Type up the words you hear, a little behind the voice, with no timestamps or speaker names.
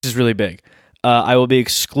This is really big. I will be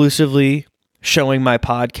exclusively showing my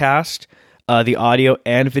podcast, the audio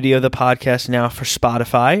and video of the podcast now for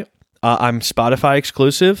Spotify. I'm Spotify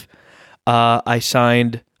exclusive. I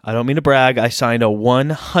don't mean to brag, I signed a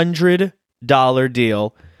 $100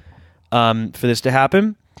 deal for this to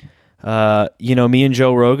happen. Me and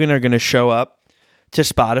Joe Rogan are going to show up to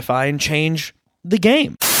Spotify and change the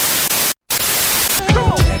game.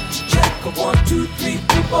 Check, 1, 2, 3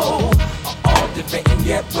 people all debating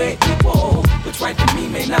yet we're equal. What's right for me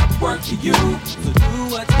may not work for you. So do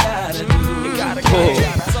what you gotta do. You gotta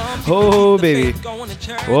Oh, baby.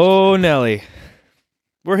 Oh, Nelly.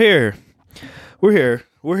 We're here.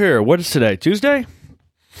 What is today? Tuesday?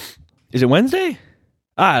 Is it Wednesday?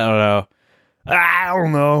 I don't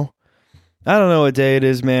know what day it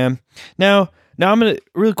is, man. Now I'm going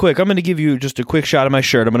to give you just a quick shot of my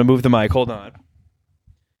shirt. I'm going to move the mic. Hold on.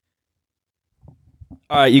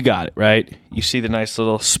 All right, you got it, right? You see the nice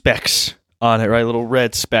little specks on it, right? Little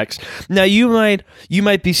red specks. Now you might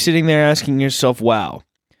be sitting there asking yourself, wow,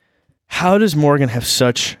 how does Morgan have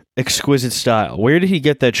such exquisite style? Where did he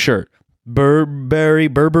get that shirt? Burberry?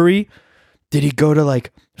 Did he go to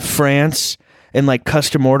like France and like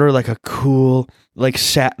custom order like a cool like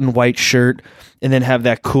satin white shirt and then have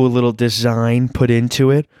that cool little design put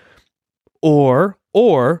into it? Or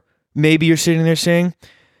maybe you're sitting there saying,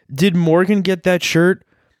 did Morgan get that shirt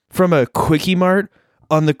from a Quickie Mart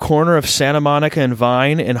on the corner of Santa Monica and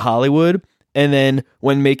Vine in Hollywood? And then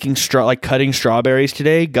when making cutting strawberries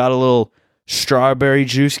today, got a little strawberry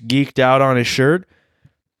juice geeked out on his shirt?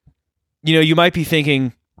 You know, you might be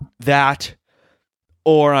thinking that,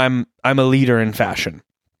 or I'm a leader in fashion.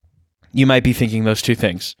 You might be thinking those two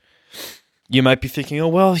things. You might be thinking, oh,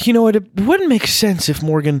 well, you know what? It wouldn't make sense if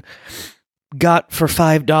Morgan got for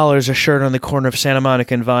 $5 a shirt on the corner of Santa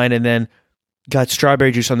Monica and Vine and then got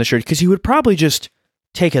strawberry juice on the shirt, because he would probably just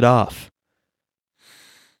take it off.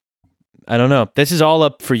 I don't know. This is all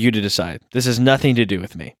up for you to decide. This has nothing to do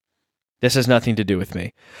with me.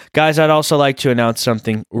 Guys, I'd also like to announce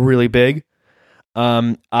something really big.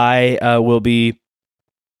 I will be,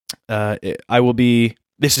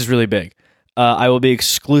 this is really big. I will be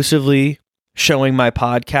exclusively showing my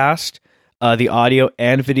podcast, the audio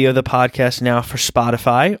and video of the podcast now for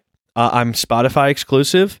Spotify. I'm Spotify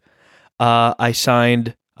exclusive. I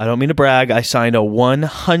don't mean to brag, I signed a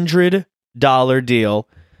 $100 deal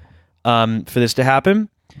for this to happen.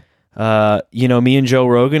 Me and Joe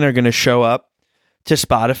Rogan are going to show up to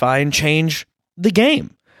Spotify and change the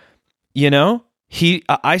game. I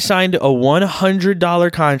signed a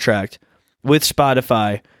 $100 contract with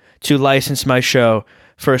Spotify to license my show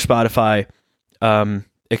for Spotify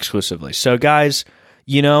exclusively. So guys,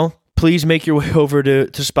 please make your way over to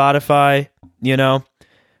Spotify.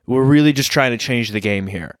 We're really just trying to change the game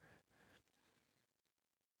here.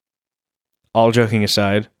 All joking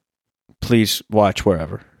aside, please watch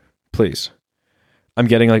wherever. Please. I'm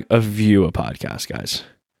getting like a view of podcast, guys.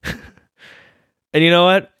 And you know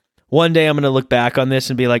what? One day I'm going to look back on this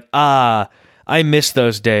and be like, I miss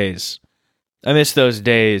those days. Now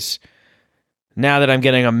that I'm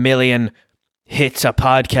getting 1 million hits a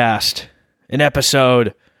podcast, an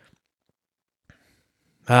episode.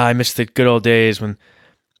 I miss the good old days when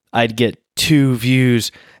I'd get 2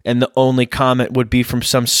 views and the only comment would be from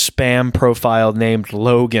some spam profile named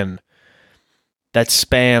Logan that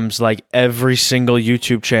spams like every single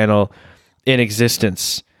YouTube channel in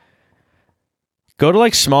existence. Go to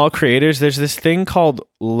like small creators. There's this thing called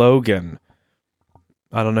Logan.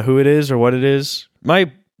 I don't know who it is or what it is.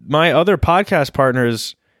 My other podcast partner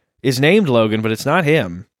is named Logan, but it's not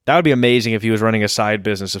him. That would be amazing if he was running a side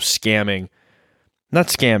business of scamming. Not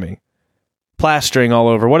scamming. Plastering all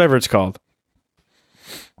over, whatever it's called.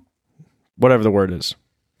 Whatever the word is.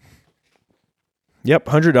 Yep,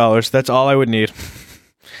 $100. That's all I would need.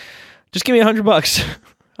 Just give me $100.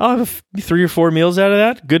 I'll have 3 or 4 meals out of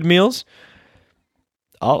that. Good meals.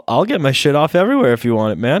 I'll get my shit off everywhere if you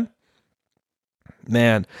want it, man.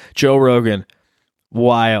 Man, Joe Rogan,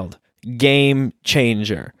 wild. Game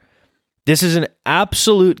changer. This is an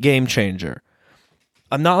absolute game changer.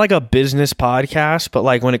 I'm not like a business podcast, but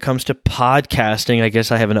like when it comes to podcasting, I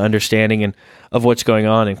guess I have an understanding of what's going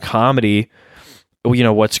on in comedy,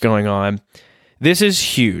 what's going on. This is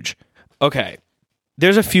huge. Okay,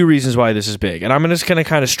 there's a few reasons why this is big, and I'm just going to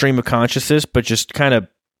kind of stream of consciousness, but just kind of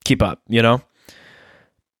keep up,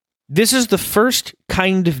 This is the first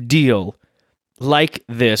kind of deal like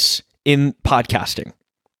this in podcasting.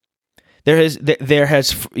 There has,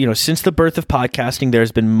 since the birth of podcasting,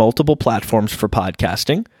 there's been multiple platforms for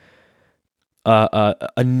podcasting.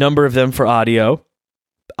 A number of them for audio.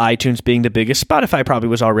 iTunes being the biggest. Spotify probably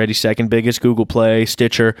was already second biggest, Google Play,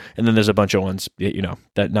 Stitcher, and then there's a bunch of ones,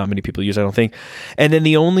 that not many people use, I don't think. And then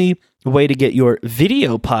the only way to get your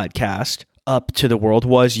video podcast up to the world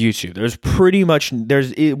was YouTube.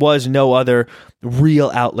 It was no other real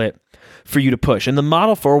outlet for you to push. And the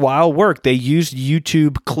model for a while worked. They used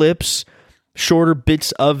YouTube clips, shorter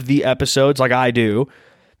bits of the episodes like I do,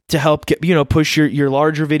 to help get, push your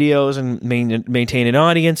larger videos and maintain an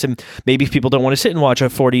audience. And maybe if people don't want to sit and watch a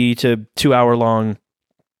 40 to 2 hour long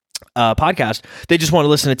podcast, they just want to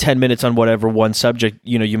listen to 10 minutes on whatever one subject,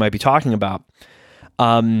 you might be talking about.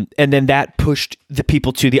 And then that pushed the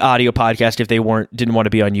people to the audio podcast if they didn't want to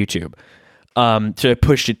be on YouTube. So it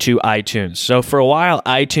pushed it to iTunes. So for a while,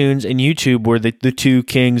 iTunes and YouTube were the two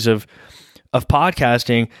kings of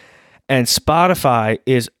podcasting, and Spotify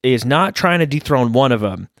is not trying to dethrone one of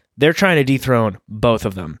them. They're trying to dethrone both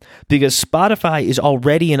of them, because Spotify is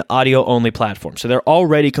already an audio-only platform. So they're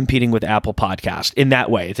already competing with Apple Podcast in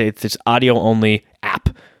that way. It's this audio-only app,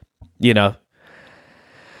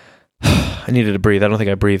 I needed to breathe. I don't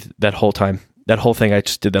think I breathed that whole time. That whole thing, I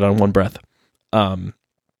just did that on one breath.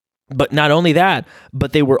 But not only that,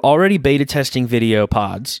 but they were already beta testing video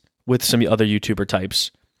pods with some other YouTuber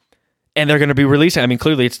types. And they're going to be releasing,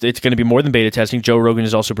 clearly it's going to be more than beta testing. Joe Rogan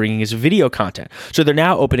is also bringing his video content. So they're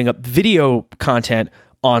now opening up video content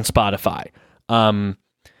on Spotify. And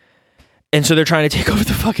so they're trying to take over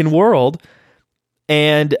the fucking world.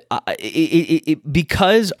 And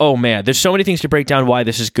because, oh man, there's so many things to break down why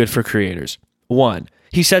this is good for creators. One,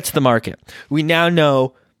 he sets the market. We now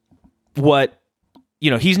know what,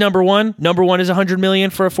 he's number one. Number one is $100 million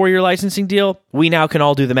for a 4-year licensing deal. We now can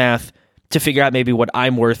all do the math to figure out maybe what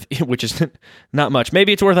I'm worth, which is not much.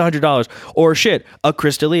 Maybe it's worth $100, or a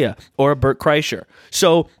Chris D'Elia or a Bert Kreischer.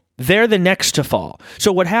 So they're the next to fall.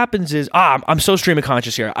 So what happens is, I'm so stream of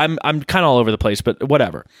conscious here. I'm kind of all over the place, but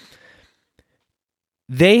whatever.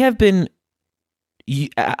 They have been,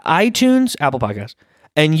 iTunes, Apple Podcasts,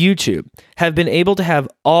 and YouTube have been able to have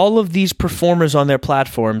all of these performers on their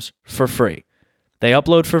platforms for free. They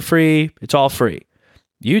upload for free. It's all free.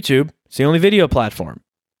 YouTube, it's the only video platform.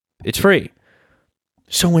 It's free.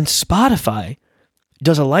 So when Spotify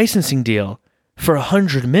does a licensing deal for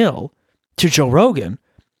 $100 million to Joe Rogan,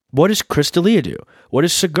 what does Chris D'Elia do? What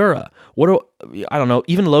does Segura? I don't know,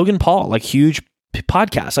 even Logan Paul, like huge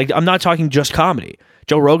podcasts. Like, I'm not talking just comedy.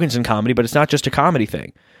 Joe Rogan's in comedy, but it's not just a comedy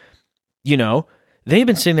thing. They've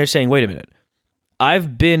been sitting there saying, wait a minute,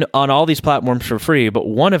 I've been on all these platforms for free, but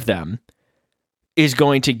one of them is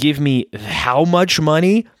going to give me how much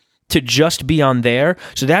money to just be on there?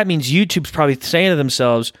 So that means YouTube's probably saying to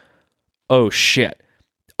themselves, oh shit,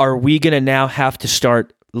 are we going to now have to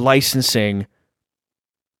start licensing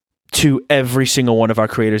to every single one of our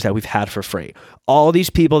creators that we've had for free? All these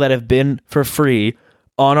people that have been for free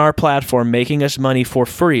on our platform making us money for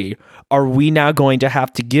free, are we now going to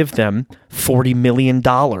have to give them $40 million,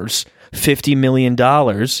 $50 million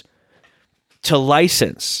to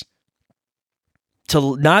license?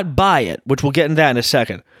 To not buy it, which we'll get into that in a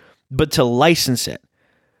second, but to license it.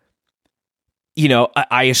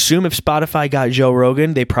 I assume if Spotify got Joe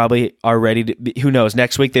Rogan, they probably are ready to, who knows,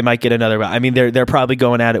 next week they might get another. They're probably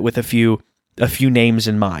going at it with a few names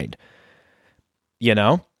in mind.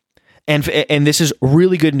 And this is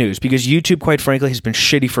really good news, because YouTube, quite frankly, has been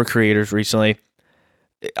shitty for creators recently.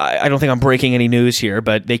 I don't think I'm breaking any news here,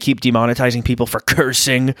 but they keep demonetizing people for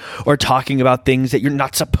cursing or talking about things that you're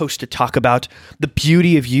not supposed to talk about. The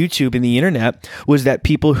beauty of YouTube and the internet was that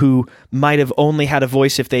people who might have only had a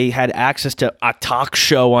voice if they had access to a talk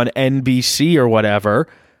show on NBC or whatever,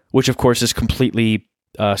 which of course is completely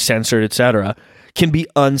censored, etc., can be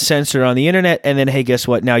uncensored on the internet. And then, hey, guess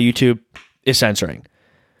what? Now YouTube is censoring.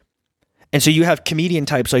 And so you have comedian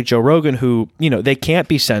types like Joe Rogan who, they can't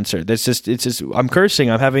be censored. It's just, I'm cursing.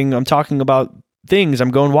 I'm talking about things.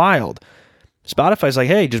 I'm going wild. Spotify's like,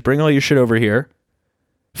 hey, just bring all your shit over here.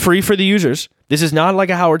 Free for the users. This is not like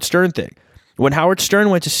a Howard Stern thing. When Howard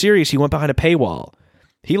Stern went to Sirius, he went behind a paywall.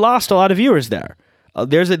 He lost a lot of viewers there.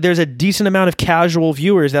 There's a decent amount of casual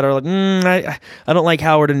viewers that are like, I don't like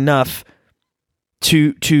Howard enough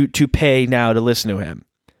to pay now to listen to him.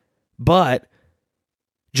 But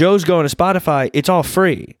Joe's going to Spotify, it's all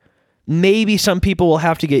free. Maybe some people will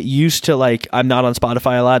have to get used to, like, I'm not on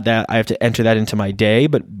Spotify a lot, that I have to enter that into my day,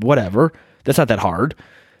 but whatever. That's not that hard.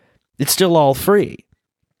 It's still all free.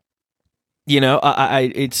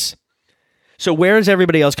 It's... So where is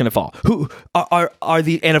everybody else going to fall? Who are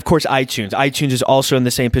the... And of course, iTunes. iTunes is also in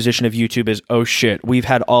the same position of YouTube as, oh shit, we've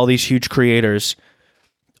had all these huge creators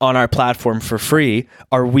on our platform for free.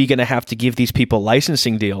 Are we going to have to give these people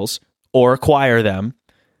licensing deals or acquire them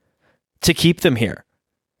to keep them here?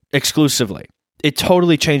 exclusively. It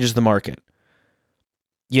totally changes the market.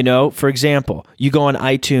 You know, for example, you go on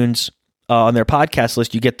iTunes, on their podcast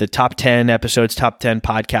list, you get the top 10 episodes, top 10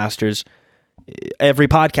 podcasters. Every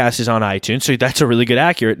podcast is on iTunes, so that's a really good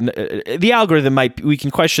accurate. The algorithm we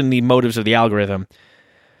can question the motives of the algorithm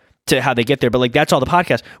to how they get there, but like that's all the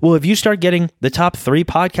podcasts. Well, if you start getting the top 3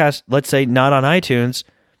 podcasts, let's say not on iTunes,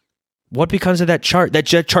 what becomes of that chart? That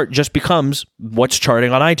chart just becomes what's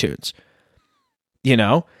charting on iTunes, you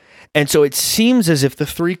know? And so it seems as if the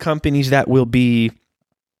 3 companies that will be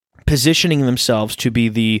positioning themselves to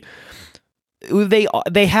be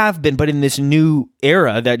they have been, but in this new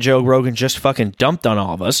era that Joe Rogan just fucking dumped on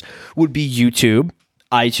all of us, would be YouTube,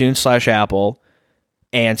 iTunes / Apple,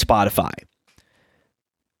 and Spotify.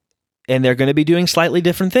 And they're going to be doing slightly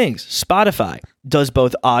different things. Spotify does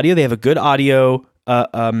both audio. They have a good audio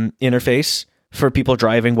interface for people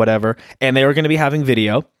driving, whatever. And they are going to be having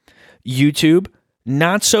video. YouTube,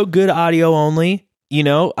 not so good audio only. You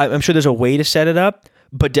know, I'm sure there's a way to set it up,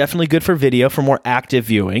 but definitely good for video, for more active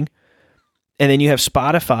viewing. And then you have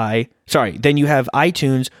then you have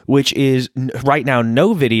iTunes, which is right now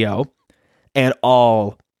no video and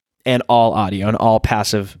all audio and all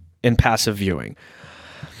passive viewing.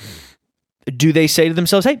 Do they say to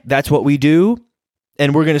themselves, hey, that's what we do,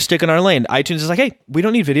 and we're going to stick in our lane? iTunes is like, hey, we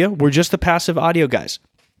don't need video. We're just the passive audio guys.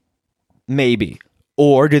 Maybe.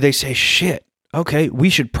 Or do they say, shit, okay,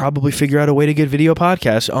 we should probably figure out a way to get video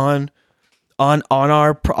podcasts on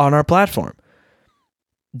our platform?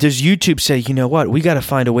 Does YouTube say, you know what, we got to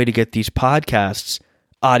find a way to get these podcasts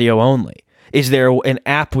audio only? Is there an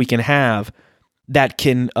app we can have that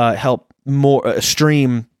can help more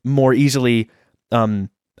stream more easily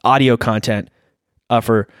audio content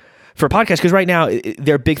for podcasts? Because right now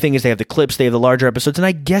their big thing is they have the clips, they have the larger episodes, and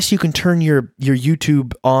I guess you can turn your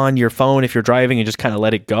YouTube on your phone if you're driving and just kind of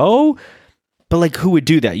let it go. But like, who would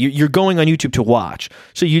do that? You're going on YouTube to watch,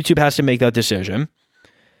 so YouTube has to make that decision.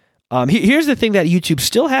 Here's the thing that YouTube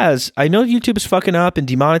still has. I know YouTube is fucking up and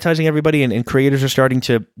demonetizing everybody, and creators are starting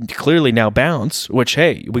to clearly now bounce, which,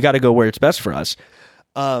 hey, we got to go where it's best for us.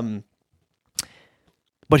 But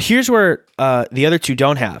here's where the other two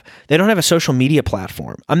don't have. They don't have a social media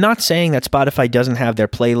platform. I'm not saying that Spotify doesn't have their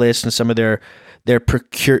playlists and some of their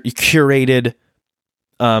curated,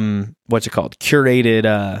 what's it called?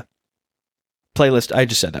 Curated playlist. I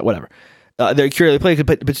just said that, whatever. They're curated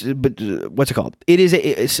playlist, but what's it called?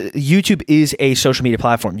 YouTube is a social media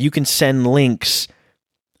platform. You can send links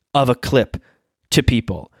of a clip to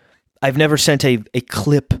people. I've never sent a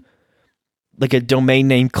clip, like a domain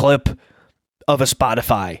name clip of a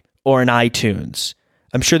Spotify or an iTunes.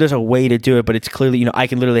 I'm sure there's a way to do it, but it's clearly, I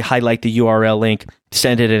can literally highlight the URL link,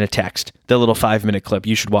 send it in a text, the little 5-minute clip.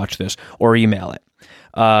 You should watch this, or email it.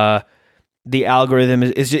 The algorithm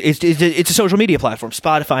it's a social media platform.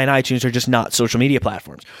 Spotify and iTunes are just not social media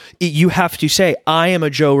platforms. You have to say, I am a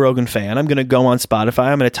Joe Rogan fan. I'm going to go on Spotify.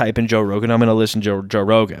 I'm going to type in Joe Rogan. I'm going to listen to Joe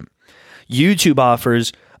Rogan. YouTube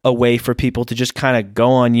offers a way for people to just kind of go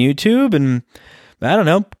on YouTube and, I don't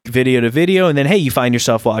know, video to video, and then, hey, you find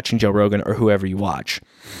yourself watching Joe Rogan or whoever you watch.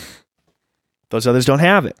 Those others don't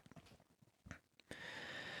have it.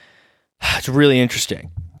 It's really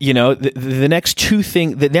interesting. The next two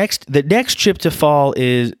things, the next chip to fall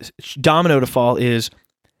is domino to fall is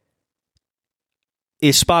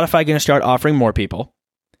Spotify going to start offering more people?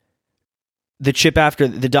 The chip after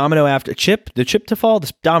the domino after chip, the chip to fall,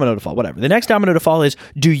 the domino to fall, whatever. The next domino to fall is,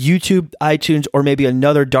 do YouTube, iTunes, or maybe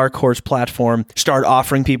another dark horse platform start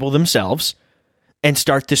offering people themselves and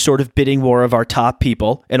start this sort of bidding war of our top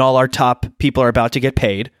people, and all our top people are about to get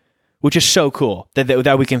paid, which is so cool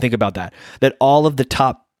that we can think about that all of the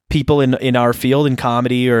top people in our field, in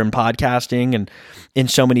comedy or in podcasting and in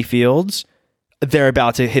so many fields, they're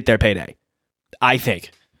about to hit their payday. I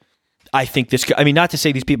think this, not to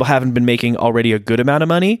say these people haven't been making already a good amount of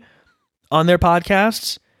money on their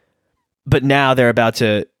podcasts, but now they're about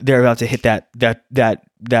to hit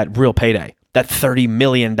that real payday, that $30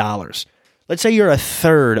 million. Let's say you're a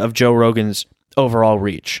third of Joe Rogan's overall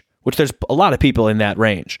reach, which there's a lot of people in that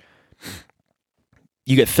range.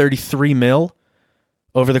 You get 33 mil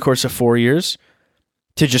over the course of 4 years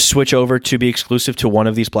to just switch over to be exclusive to one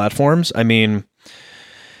of these platforms. Damn,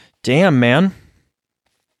 man.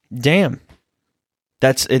 Damn.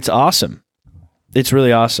 It's awesome. It's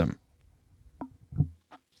really awesome.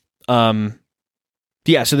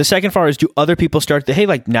 Yeah, so the second part is, do other people start hey,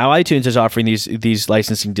 like now iTunes is offering these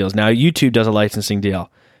licensing deals. Now YouTube does a licensing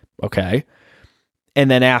deal. Okay.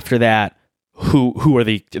 And then after that, who's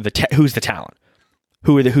the talent?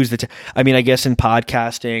 I guess in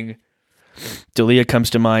podcasting, Dalia comes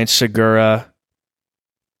to mind, Segura.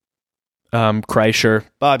 Kreischer,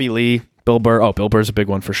 Bobby Lee, Bill Burr. Oh, Bill Burr's a big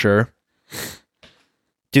one for sure.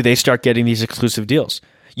 Do they start getting these exclusive deals?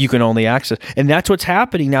 You can only access. And that's what's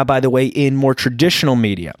happening now, by the way, in more traditional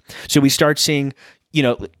media. So we start seeing,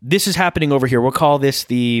 this is happening over here. We'll call this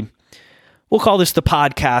the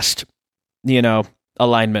podcast,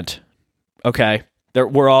 alignment. Okay.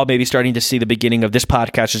 We're all maybe starting to see the beginning of this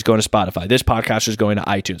podcast is going to Spotify. This podcast is going to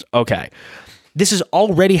iTunes. Okay. This is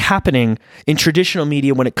already happening in traditional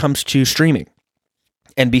media when it comes to streaming.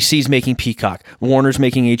 NBC's making Peacock. Warner's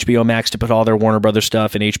making HBO Max to put all their Warner Brothers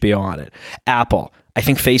stuff and HBO on it. Apple. I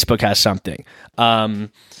think Facebook has something. Of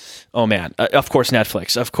course,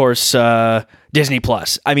 Netflix. Of course, Disney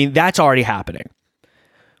Plus. I mean, that's already happening.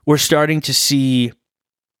 We're starting to see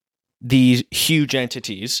these huge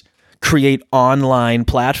entities create online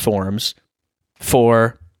platforms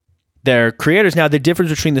for their creators. Now, the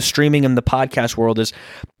difference between the streaming and the podcast world is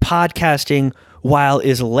podcasting, while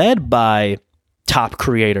is led by top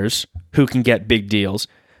creators who can get big deals,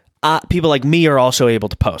 people like me are also able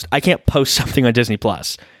to post. I can't post something on Disney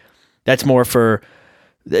Plus. That's more for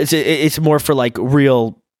it's more for like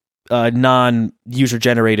real non-user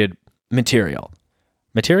generated material,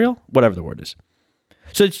 whatever the word is.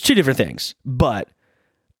 So it's two different things, but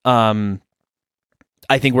I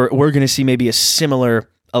think we're going to see maybe a similar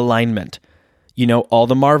alignment. All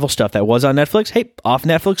the Marvel stuff that was on Netflix, hey, off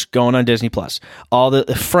Netflix, going on Disney Plus. All the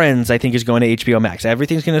Friends, I think, is going to HBO Max.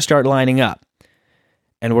 Everything's going to start lining up.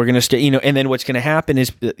 And we're going to stay, and then what's going to happen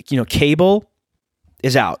is, cable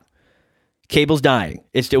is out. Cable's dying.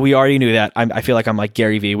 We already knew that. I feel like I'm like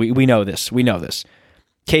Gary Vee. We know this. We know this.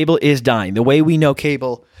 Cable is dying. The way we know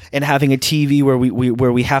cable and having a TV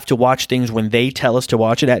where we have to watch things when they tell us to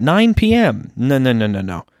watch it at 9 p.m.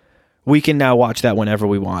 No. We can now watch that whenever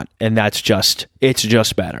we want, and it's just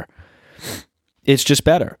better. It's just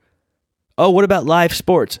better. Oh, what about live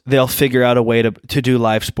sports? They'll figure out a way to do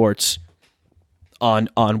live sports on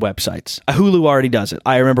websites. Hulu already does it.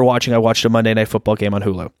 I remember I watched a Monday Night Football game on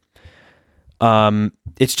Hulu.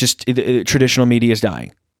 It's just traditional media is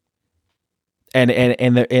dying, and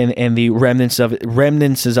the remnants of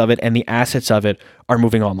it and the assets of it are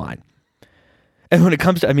moving online. And when it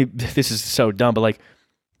comes to, this is so dumb, but like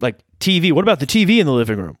TV, what about the TV in the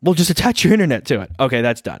living room? Well, just attach your internet to it. Okay,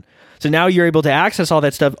 that's done. So now you're able to access all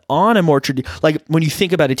that stuff on a more like when you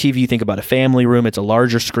think about a TV, you think about a family room. It's a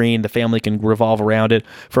larger screen. The family can revolve around it.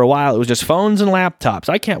 For a while, it was just phones and laptops.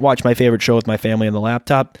 I can't watch my favorite show with my family on the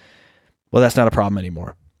laptop. Well, that's not a problem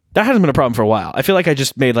anymore. That hasn't been a problem for a while. I feel like I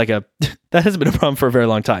just made that hasn't been a problem for a very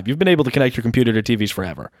long time. You've been able to connect your computer to TVs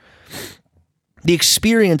forever. The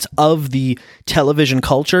experience of the television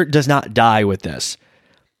culture does not die with this.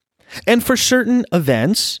 And for certain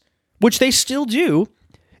events, which they still do,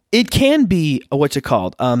 it can be,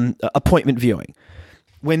 appointment viewing.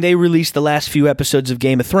 When they release the last few episodes of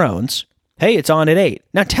Game of Thrones, hey, it's on at 8.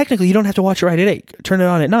 Now, technically, you don't have to watch it right at 8. Turn it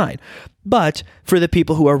on at 9. But for the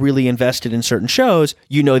people who are really invested in certain shows,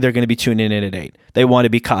 they're going to be tuning in at 8. They want to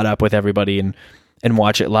be caught up with everybody and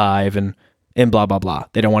watch it live and blah, blah, blah.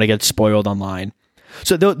 They don't want to get spoiled online.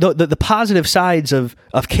 So the positive sides of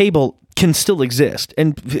cable can still exist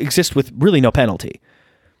and exist with really no penalty.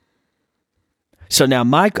 So now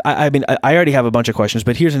I already have a bunch of questions,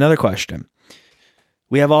 but here's another question.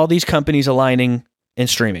 We have all these companies aligning and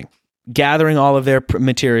streaming, gathering all of their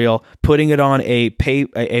material, putting it on a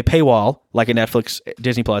paywall like a Netflix,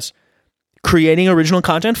 Disney Plus, creating original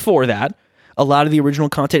content for that. A lot of the original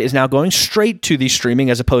content is now going straight to the streaming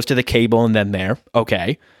as opposed to the cable and then there.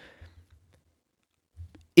 Okay.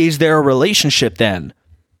 Is there a relationship then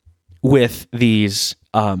with these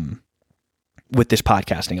with this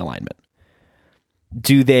podcasting alignment?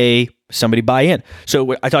 Do somebody buy in?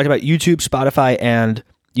 So I talked about YouTube, Spotify, and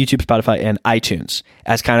iTunes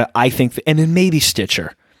as kind of, I think, and then maybe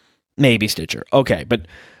Stitcher. Okay, but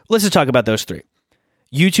let's just talk about those three.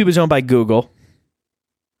 YouTube is owned by Google.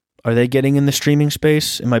 Are they getting in the streaming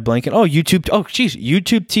space? Am I blanking? Oh, YouTube. Oh, geez,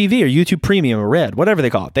 YouTube TV or YouTube Premium or Red, whatever they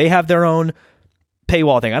call it. They have their own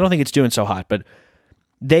paywall thing. I don't think it's doing so hot, but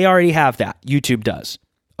they already have that. YouTube does.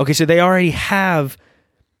 Okay, so they already have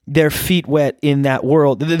their feet wet in that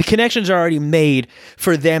world. The connections are already made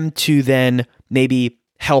for them to then maybe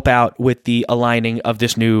help out with the aligning of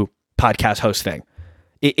this new podcast host thing.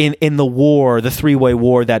 In the war, the three-way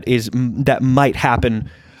war that might happen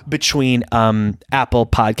between Apple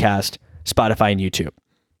Podcast, Spotify, and YouTube.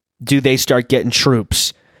 Do they start getting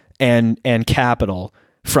troops and capital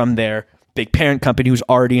from their big parent company who's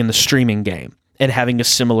already in the streaming game and having a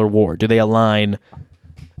similar war? Do they align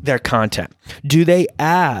their content? Do they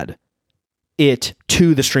add it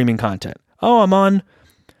to the streaming content? Oh, I'm on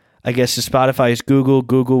I guess Spotify is Google.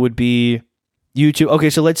 Google would be YouTube. Okay,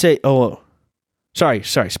 so let's say, sorry.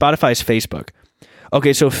 Spotify is Facebook.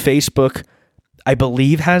 Okay, so Facebook, I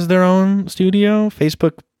believe, has their own studio.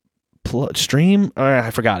 Facebook Stream?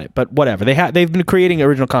 I forgot it, but whatever. They've been creating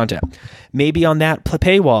original content. Maybe on that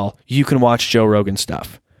paywall, you can watch Joe Rogan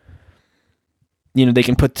stuff. You know, they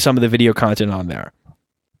can put some of the video content on there.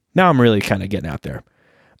 Now I'm really kind of getting out there.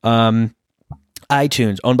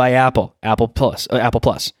 iTunes, owned by Apple Plus.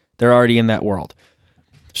 They're already in that world.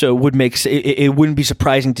 So it wouldn't be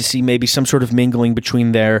surprising to see maybe some sort of mingling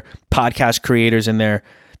between their podcast creators and their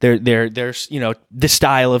you know, the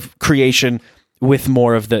style of creation with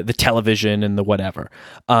more of the television and the whatever.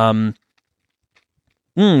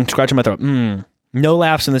 Scratching my throat. No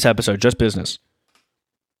laughs in this episode, just business.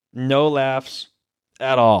 No laughs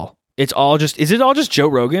at all. Is it all just Joe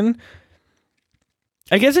Rogan?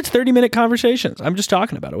 I guess it's 30-minute conversations. I'm just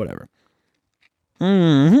talking about it, whatever.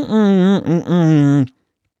 And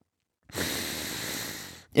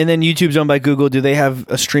then YouTube's owned by Google. Do they have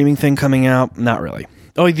a streaming thing coming out? Not really.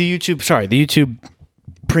 Oh, the YouTube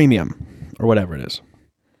Premium or whatever it is.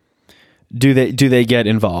 Do they get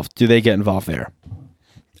involved? Do they get involved there?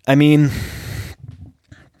 I mean,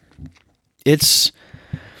 it's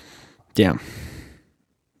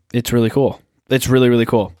really cool. It's really, really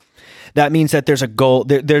cool. That means that there's a goal.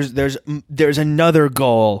 There's another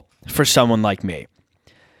goal for someone like me.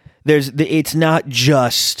 It's not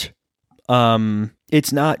just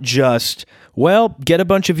well, get a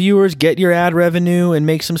bunch of viewers, get your ad revenue, and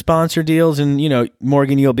make some sponsor deals, and you know,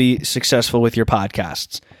 Morgan, you'll be successful with your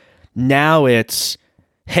podcasts. Now it's,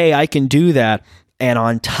 hey, I can do that, and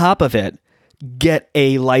on top of it, get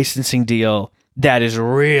a licensing deal that is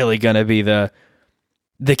really going to be the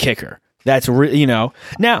kicker. That's now.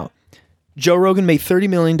 Joe Rogan made $30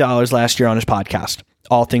 million last year on his podcast,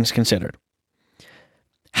 all things considered.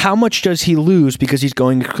 How much does he lose because he's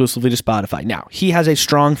going exclusively to Spotify? Now, he has a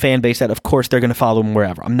strong fan base that, of course, they're going to follow him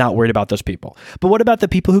wherever. I'm not worried about those people. But what about the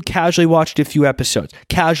people who casually watched a few episodes,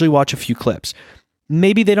 casually watch a few clips?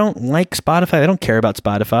 Maybe they don't like Spotify. They don't care about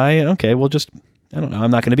Spotify. Okay, well, I don't know.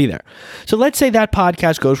 I'm not going to be there. So let's say that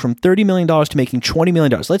podcast goes from $30 million to making $20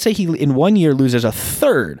 million. Let's say he, in 1 year, loses a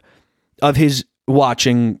third of his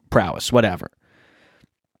watching prowess, whatever.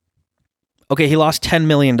 Okay, he lost $10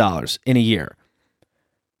 million in a year.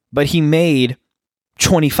 But he made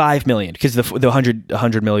 $25 million because the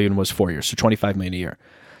 100 million was 4 years, so $25 million a year.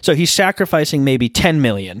 So he's sacrificing maybe $10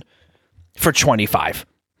 million for 25.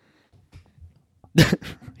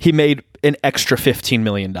 He made an extra $15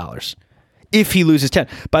 million if he loses 10.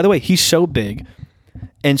 By the way, he's so big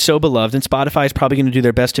and so beloved, and Spotify is probably going to do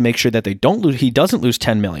their best to make sure that he doesn't lose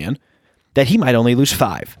 10 million, that he might only lose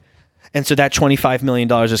 5. And so that $25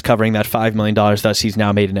 million is covering that $5 million, thus he's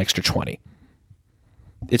now made an extra 20.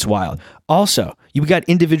 It's wild. Also, you got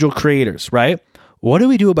individual creators, right? What do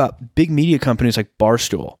we do about big media companies like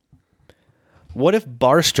Barstool? What if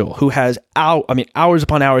Barstool, who has hours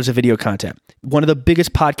upon hours of video content, one of the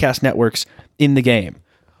biggest podcast networks in the game,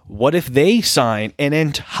 what if they sign an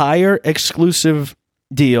entire exclusive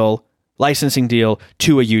deal, licensing deal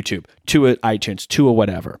to a YouTube, to a iTunes, to a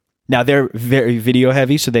whatever? Now, they're very video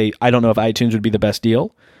heavy, so I don't know if iTunes would be the best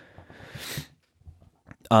deal.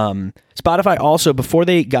 Spotify also, before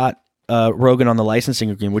they got Rogan on the licensing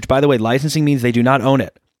agreement, which, by the way, licensing means they do not own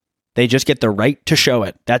it. They just get the right to show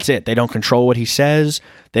it. That's it. They don't control what he says.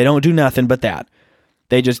 They don't do nothing but that.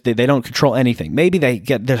 They don't control anything. Maybe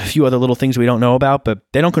there's a few other little things we don't know about, but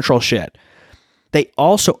they don't control shit. They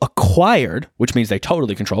also acquired, which means they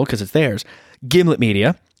totally control because it's theirs, Gimlet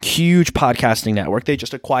Media, huge podcasting network. They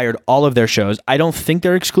just acquired all of their shows. I don't think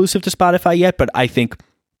they're exclusive to Spotify yet, but I think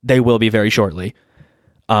they will be very shortly.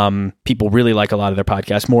 People really like a lot of their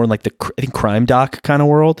podcasts, more in like I think crime doc kind of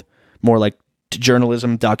world, more like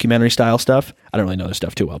journalism, documentary style stuff. I don't really know this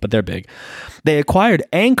stuff too well, but they're big. They acquired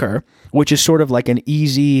Anchor, which is sort of like an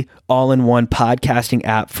easy all-in-one podcasting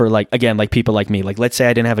app for like people like me. Like, let's say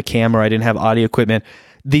I didn't have a camera, I didn't have audio equipment.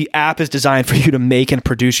 The app is designed for you to make and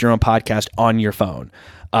produce your own podcast on your phone.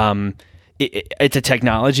 It's a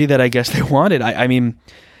technology that I guess they wanted. I mean,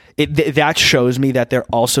 that shows me that they're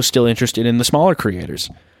also still interested in the smaller creators.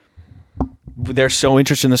 They're so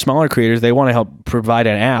interested in the smaller creators, they want to help provide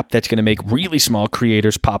an app that's going to make really small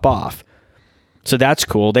creators pop off. So that's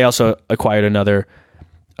cool. They also acquired another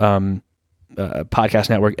podcast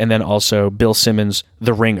network, and then also Bill Simmons'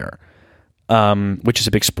 The Ringer, which is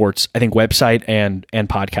a big sports, I think, website and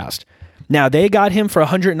podcast. Now, they got him for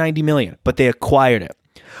 $190 million, but they acquired it,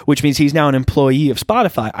 which means he's now an employee of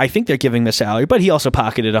Spotify. I think they're giving him a salary, but he also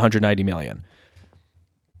pocketed $190 million.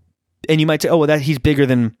 And you might say, oh, well, he's bigger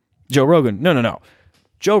than Joe Rogan. No.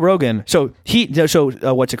 Joe Rogan,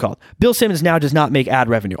 what's it called? Bill Simmons now does not make ad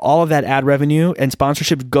revenue. All of that ad revenue and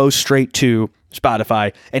sponsorship goes straight to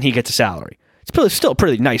Spotify, and he gets a salary. It's still a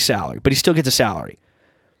pretty nice salary, but he still gets a salary.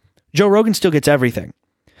 Joe Rogan still gets everything.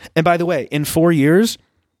 And by the way, in 4 years,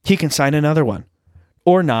 he can sign another one.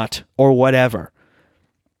 Or not, or whatever.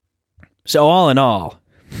 So all in all,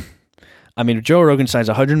 I mean, if Joe Rogan signs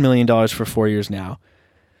 $100 million for 4 years now,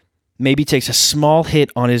 maybe takes a small hit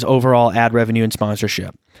on his overall ad revenue and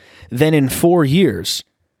sponsorship. Then in 4 years,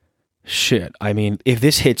 shit, I mean, if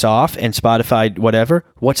this hits off and Spotify, whatever,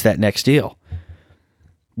 what's that next deal?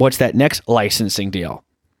 What's that next licensing deal?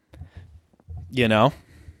 You know?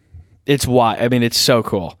 It's why. I mean, it's so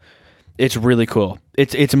cool. It's really cool.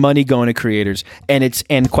 It's money going to creators, and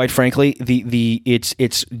quite frankly, it's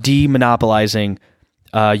demonopolizing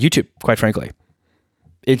YouTube. Quite frankly,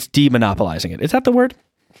 it's demonopolizing it. Is that the word?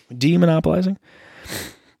 Demonopolizing?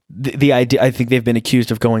 The idea. I think they've been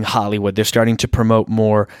accused of going Hollywood. They're starting to promote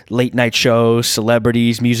more late night shows,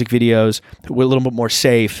 celebrities, music videos, a little bit more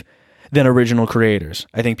safe than original creators.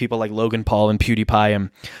 I think people like Logan Paul and PewDiePie and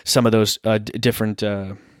some of those different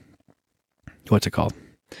what's it called?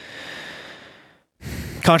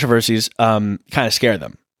 Controversies kind of scare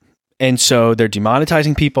them. And so they're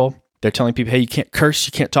demonetizing people. They're telling people, hey, you can't curse,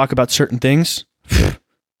 you can't talk about certain things.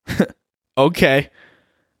 Okay.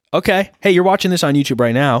 Hey, you're watching this on YouTube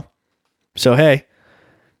right now. So, hey,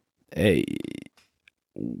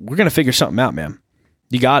 we're going to figure something out, man.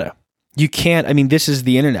 You gotta. You can't, I mean, this is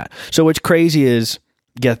the internet. So what's crazy is,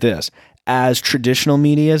 get this, as traditional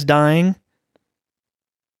media is dying,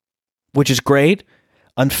 which is great,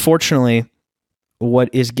 unfortunately, what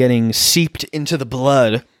is getting seeped into the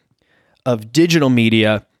blood of digital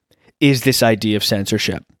media is this idea of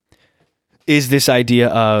censorship. Is this idea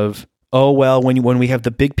of, oh, well, when we have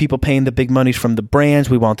the big people paying the big monies from the brands,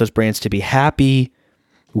 we want those brands to be happy.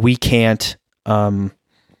 We can't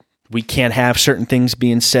have certain things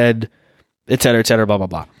being said, et cetera, blah, blah,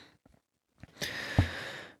 blah.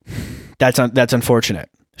 That's unfortunate.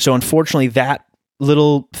 So unfortunately, that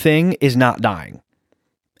little thing is not dying.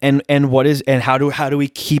 And how do we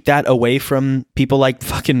keep that away from people like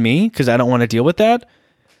fucking me? Because I don't want to deal with that.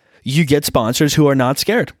 You get sponsors who are not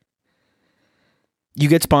scared. You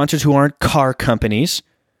get sponsors who aren't car companies.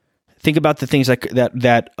 Think about the things like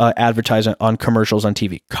that advertise on commercials on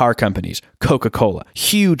TV. Car companies, Coca-Cola,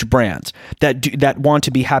 huge brands that want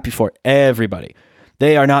to be happy for everybody.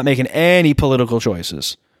 They are not making any political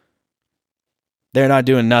choices. They're not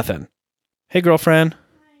doing nothing. Hey, girlfriend. Hi.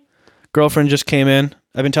 Girlfriend just came in.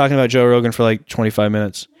 I've been talking about Joe Rogan for like 25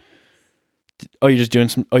 minutes. Oh, you're just doing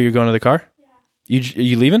some... Oh, you're going to the car? Yeah. Are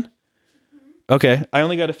you leaving? Mm-hmm. Okay. I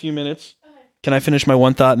only got a few minutes. Okay. Can I finish my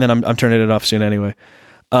one thought? And then I'm turning it off soon anyway.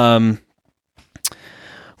 What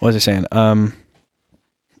was I saying?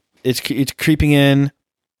 It's creeping in.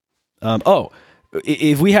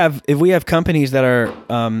 If we have companies that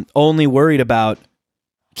are only worried about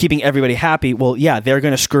keeping everybody happy, well, yeah, they're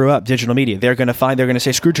going to screw up digital media. They're going to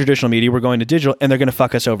say, screw traditional media, we're going to digital, and they're going to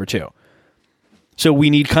fuck us over too. So we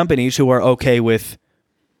need companies who are okay with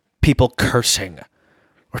people cursing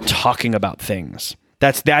or talking about things.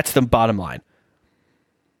 That's the bottom line.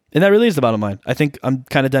 And that really is the bottom line. I think I'm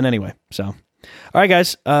kind of done anyway. So, all right,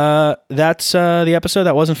 guys, that's the episode.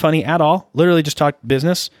 That wasn't funny at all. Literally just talked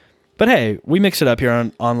business. But hey, we mix it up here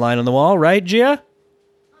on Line on the Wall, right, Gia?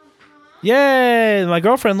 Yay! My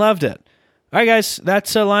girlfriend loved it. All right, guys,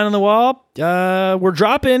 that's Line on the Wall. We're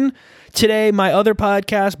dropping today my other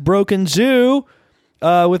podcast, Broken Zoo,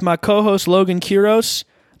 with my co-host Logan Quiros.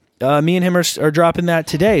 Me and him are dropping that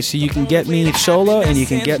today, so you can get me solo and you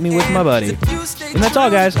can get me with my buddy. And that's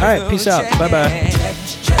all, guys. All right, peace out. Bye-bye.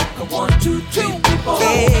 Check 1, 2, 3 people.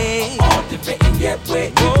 All different and yet we're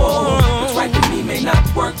equal. What's right for me may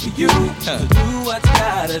not work for you. So do what you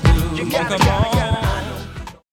gotta do. Come on.